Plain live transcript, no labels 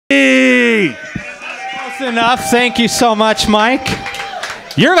enough. Thank you so much, Mike.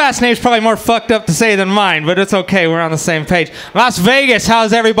 Your last name's probably more fucked up to say than mine, but it's okay. We're on the same page. Las Vegas,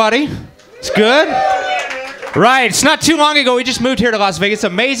 how's everybody? It's good? Right. It's not too long ago. We just moved here to Las Vegas. It's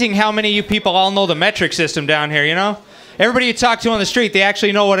amazing how many of you people all know the metric system down here, you know? Everybody you talk to on the street, they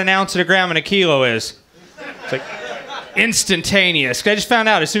actually know what an ounce and a gram and a kilo is. It's like instantaneous. I just found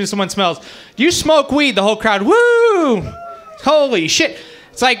out as soon as someone smells, do you smoke weed? The whole crowd, woo! Holy shit.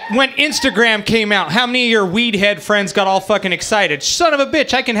 It's like when Instagram came out, how many of your weed head friends got all fucking excited? Son of a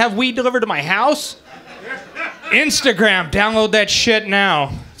bitch, I can have weed delivered to my house? Instagram, download that shit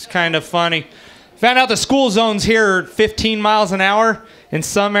now. It's kind of funny. Found out the school zones here are 15 miles an hour in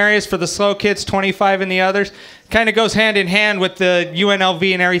some areas for the slow kids, 25 in the others. Kind of goes hand in hand with the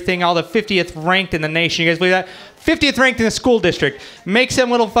UNLV and everything, all the 50th ranked in the nation. You guys believe that? 50th ranked in the school district. Makes them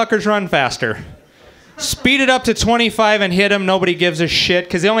little fuckers run faster. Speed it up to 25 and hit them. Nobody gives a shit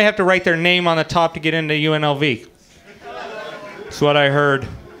because they only have to write their name on the top to get into UNLV. That's what I heard.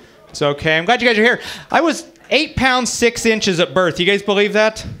 It's okay. I'm glad you guys are here. I was 8 pounds 6 inches at birth. You guys believe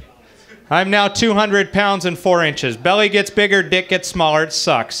that? I'm now 200 pounds and 4 inches. Belly gets bigger, dick gets smaller. It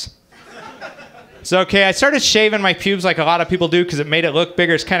sucks. It's okay. I started shaving my pubes like a lot of people do because it made it look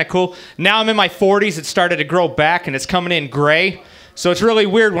bigger. It's kind of cool. Now I'm in my 40s. It started to grow back and it's coming in gray. So it's really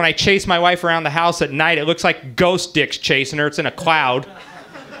weird when I chase my wife around the house at night. It looks like ghost dicks chasing her. It's in a cloud.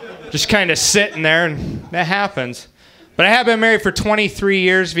 Just kind of sitting there, and that happens. But I have been married for 23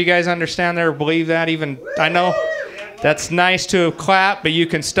 years, if you guys understand that or believe that. Even, I know that's nice to have clapped, but you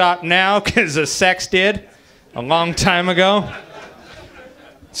can stop now because the sex did a long time ago.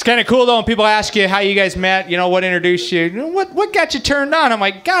 It's kind of cool, though, when people ask you how you guys met, you know, what introduced you, what got you turned on? I'm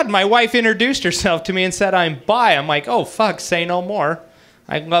like, God, my wife introduced herself to me and said I'm bi. I'm like, oh, fuck, say no more.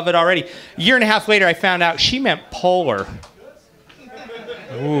 I love it already. A year and a half later, I found out she meant polar.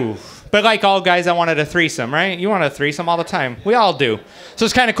 Ooh. But like all guys, I wanted a threesome, right? You want a threesome all the time. We all do. So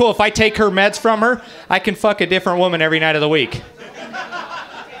it's kind of cool. If I take her meds from her, I can fuck a different woman every night of the week.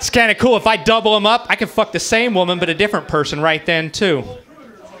 It's kind of cool. If I double them up, I can fuck the same woman, but a different person right then, too.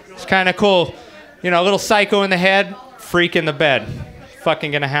 It's kind of cool. You know, a little psycho in the head, freak in the bed.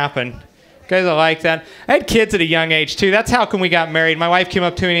 Fucking gonna happen. Guys are like that. I had kids at a young age, too. That's how come we got married. My wife came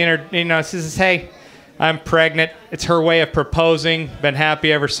up to me and, you know, says, hey, I'm pregnant. It's her way of proposing. Been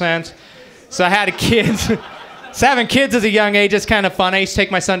happy ever since. So I had a kid. So having kids at a young age is kind of fun. I used to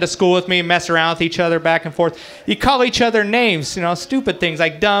take my son to school with me, mess around with each other back and forth. You call each other names, you know, stupid things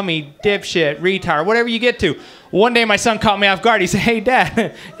like dummy, dipshit, retard, whatever you get to. One day my son caught me off guard. He said, hey,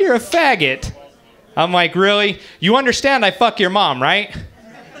 Dad, you're a faggot. I'm like, really? You understand I fuck your mom, right?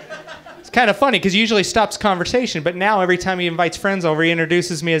 It's kind of funny because he usually stops conversation, but now every time he invites friends over, he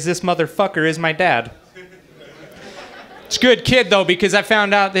introduces me as this motherfucker is my dad. It's a good kid, though, because I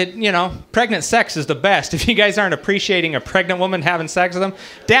found out that, you know, pregnant sex is the best. If you guys aren't appreciating a pregnant woman having sex with them,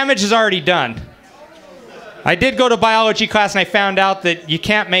 damage is already done. I did go to biology class, and I found out that you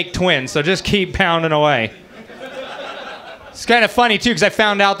can't make twins, so just keep pounding away. It's kind of funny, too, because I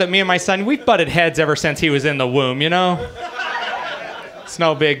found out that me and my son, we've butted heads ever since he was in the womb, you know? It's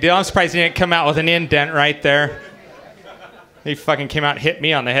no big deal. I'm surprised he didn't come out with an indent right there. He fucking came out and hit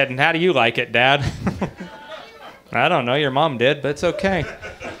me on the head, and how do you like it, Dad? I don't know, your mom did, but it's okay.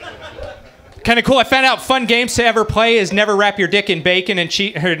 Kind of cool. I found out fun games to ever play is never wrap your dick in bacon and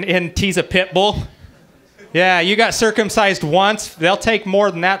tease a pit bull. Yeah, you got circumcised once. They'll take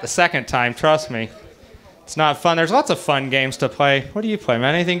more than that the second time, trust me. It's not fun. There's lots of fun games to play. What do you play,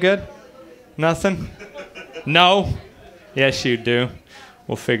 man? Anything good? Nothing? No? Yes, you do.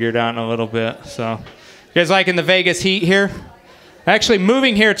 We'll figure it out in a little bit. So, you guys liking the Vegas heat here? Actually,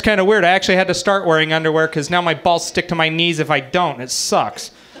 moving here, it's kind of weird. I actually had to start wearing underwear because now my balls stick to my knees if I don't. It sucks.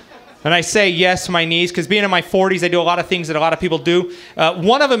 And I say yes to my knees because being in my 40s, I do a lot of things that a lot of people do.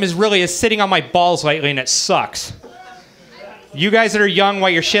 One of them is sitting on my balls lately, and it sucks. You guys that are young while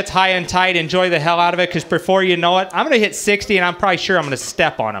your shit's high and tight, enjoy the hell out of it because before you know it, I'm going to hit 60, and I'm probably sure I'm going to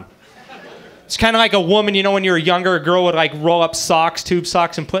step on them. It's kind of like a woman, you know, when you were younger, a girl would like roll up socks, tube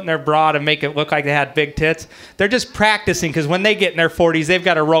socks, and put in their bra to make it look like they had big tits. They're just practicing because when they get in their 40s, they've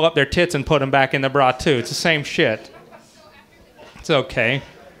got to roll up their tits and put them back in the bra too. It's the same shit. It's okay.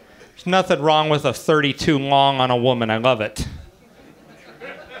 There's nothing wrong with a 32 long on a woman. I love it.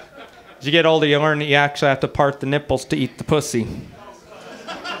 As you get older, you learn that you actually have to part the nipples to eat the pussy.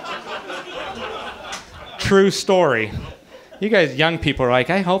 True story. You guys, young people, are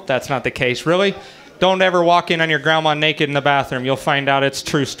like, I hope that's not the case. Really? Don't ever walk in on your grandma naked in the bathroom. You'll find out it's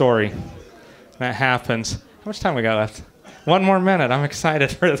true story. That happens. How much time we got left? 1 more minute. I'm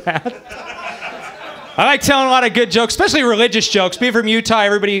excited for that. I like telling a lot of good jokes, especially religious jokes. Being from Utah,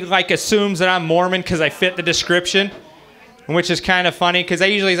 everybody like assumes that I'm Mormon because I fit the description, which is kind of funny because I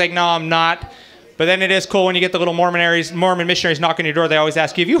usually like, no, I'm not. But then it is cool when you get the little Mormon missionaries knocking on your door. They always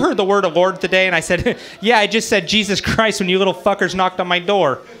ask you, have you heard the word of the Lord today? And I said, yeah, I just said Jesus Christ when you little fuckers knocked on my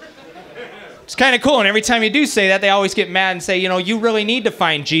door. It's kind of cool. And every time you do say that, they always get mad and say, you know, you really need to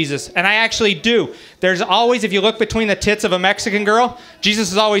find Jesus. And I actually do. There's always, if you look between the tits of a Mexican girl,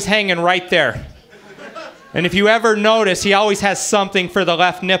 Jesus is always hanging right there. And if you ever notice, he always has something for the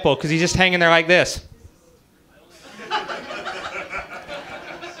left nipple because he's just hanging there like this.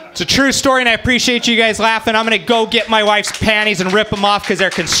 It's a true story, and I appreciate you guys laughing. I'm going to go get my wife's panties and rip them off because they're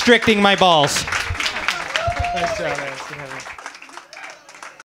constricting my balls. Nice job, Aston.